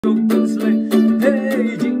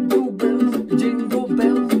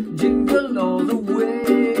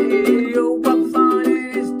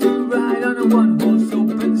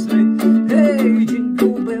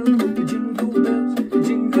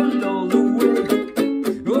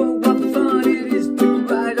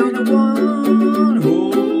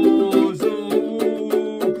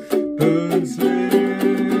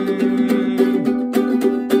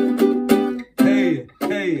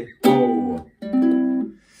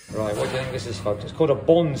this is, folks. It's called a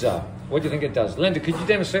bonza. What do you think it does? Linda, could you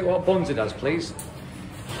demonstrate what a bonza does, please?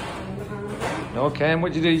 Okay, and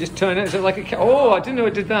what do you do? You just turn it? Is it like a... Oh, I didn't know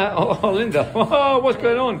it did that. Oh, Linda. Oh, what's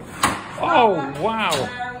going on? Oh, wow.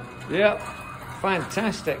 Yeah,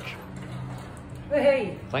 fantastic.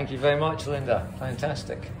 Hey. Thank you very much, Linda.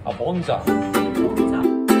 Fantastic. A bonza.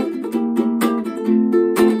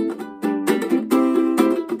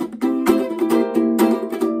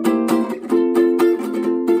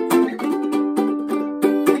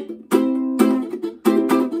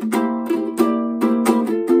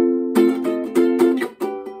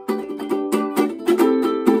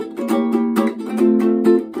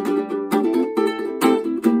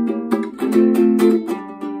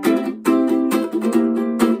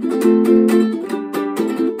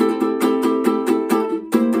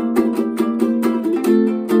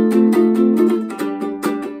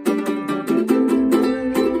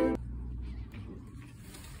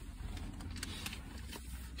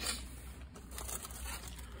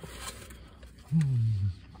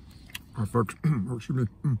 Excuse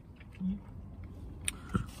me.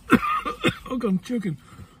 Oh God, I'm choking.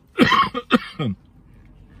 Oh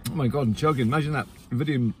my God, I'm choking. Imagine that,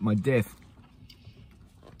 videoing my death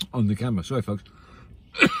on the camera. Sorry, folks.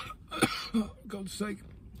 Oh, God's sake.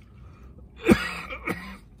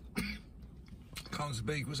 Can't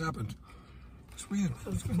speak. What's happened? What's weird?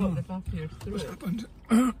 What's going on? What's happened?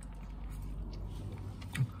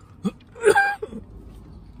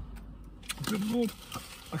 Good Lord.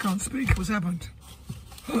 I can't speak. What's happened?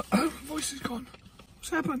 Voice is gone. What's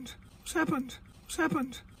happened? What's happened? What's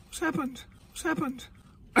happened? What's happened? What's happened?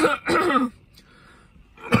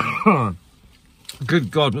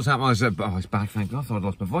 Good God, what's happened? I said, oh, it's bad, thank God. I thought I'd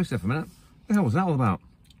lost my voice there for a minute. What the hell was that all about?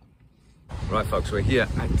 Right, folks, we're here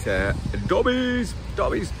at Dobbies,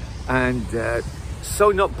 and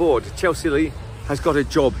so not bored. Chelsea Lee has got a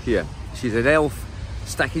job here. She's an elf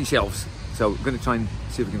stacking shelves. So we're going to try and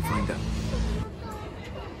see if we can find her.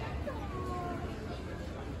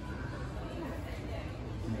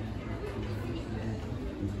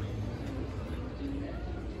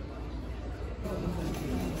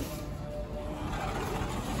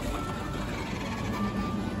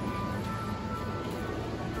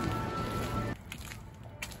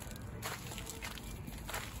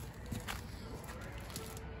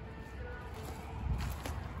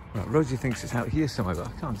 Right, Rosie thinks it's out here somewhere, but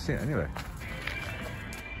I can't see it anyway.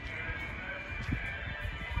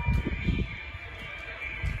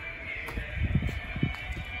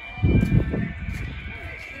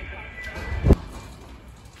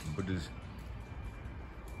 But there's...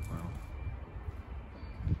 Wow.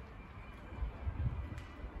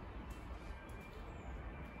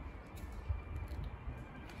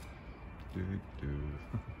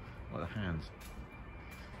 What are the hands?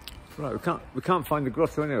 Right, we can't find the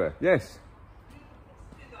grotto anywhere. Yes.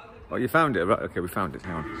 Oh, you found it, right? Okay, we found it.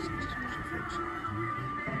 Hang on.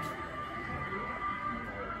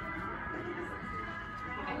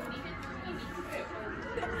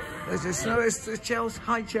 There's the snow. It's Chels.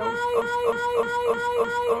 Hi, Chels.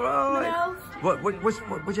 All right. What do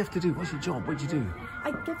you have to do? What's your job? What do you do?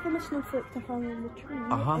 I give them a snowflake to hang on the tree,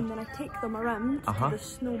 and then I take them around to the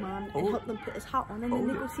snowman and help them put his hat on, and then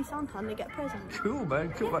they go see Santa and they get a present. Cool,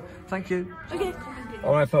 man. Cool, man. Thank you. Okay.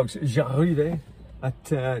 All right, folks. J'arrive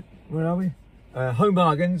at where are we? Home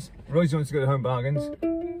Bargains. Rosie wants to go to Home Bargains,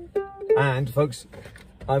 and folks,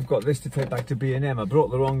 I've got this to take back to B&M. I brought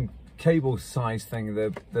the wrong cable size thing.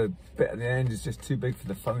 The bit at the end is just too big for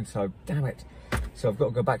the phone, so damn it. So I've got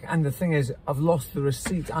to go back, and the thing is, I've lost the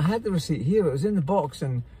receipt. I had the receipt here, it was in the box,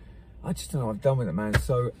 and I just don't know what I've done with it, man.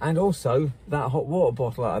 So, and also that hot water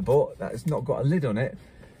bottle that I bought, that's not got a lid on it,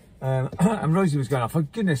 and Rosie was going, oh, for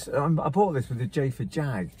goodness, I bought this with the J for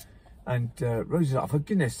Jag, and Rosie's like, for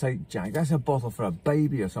goodness sake, Jag, that's a bottle for a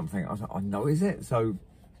baby or something. I was like, oh no, is it? So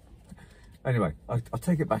anyway, I'll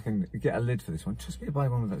take it back and get a lid for this one. Trust me to buy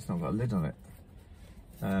one that's not got a lid on it.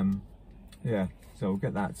 Yeah, so we'll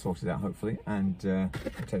get that sorted out hopefully, and I'll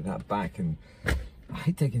take that back. And I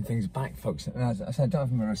hate taking things back, folks. And as I said, I don't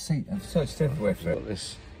have my receipt. I've searched everywhere for it.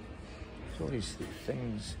 There's all these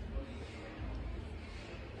things.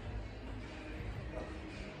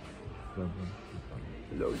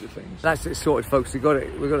 Loads of things. That's it sorted, folks. We got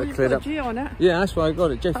it cleared up. G on it. Yeah, that's why I got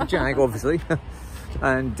it. J for Jag, obviously.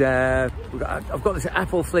 And I've got this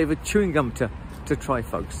apple flavoured chewing gum to try,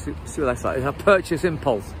 folks. See what that's like. It's a purchase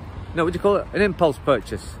impulse. No, what do you call it? An impulse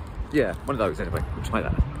purchase. Yeah, one of those anyway. We'll try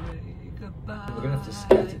that. We're gonna have to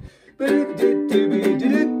scatter.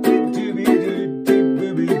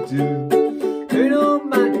 In all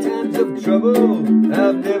my times of trouble,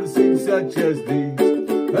 I've never seen such as these.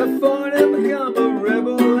 I fought and become a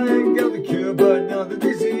rebel and got the cure.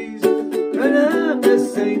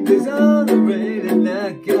 mind is on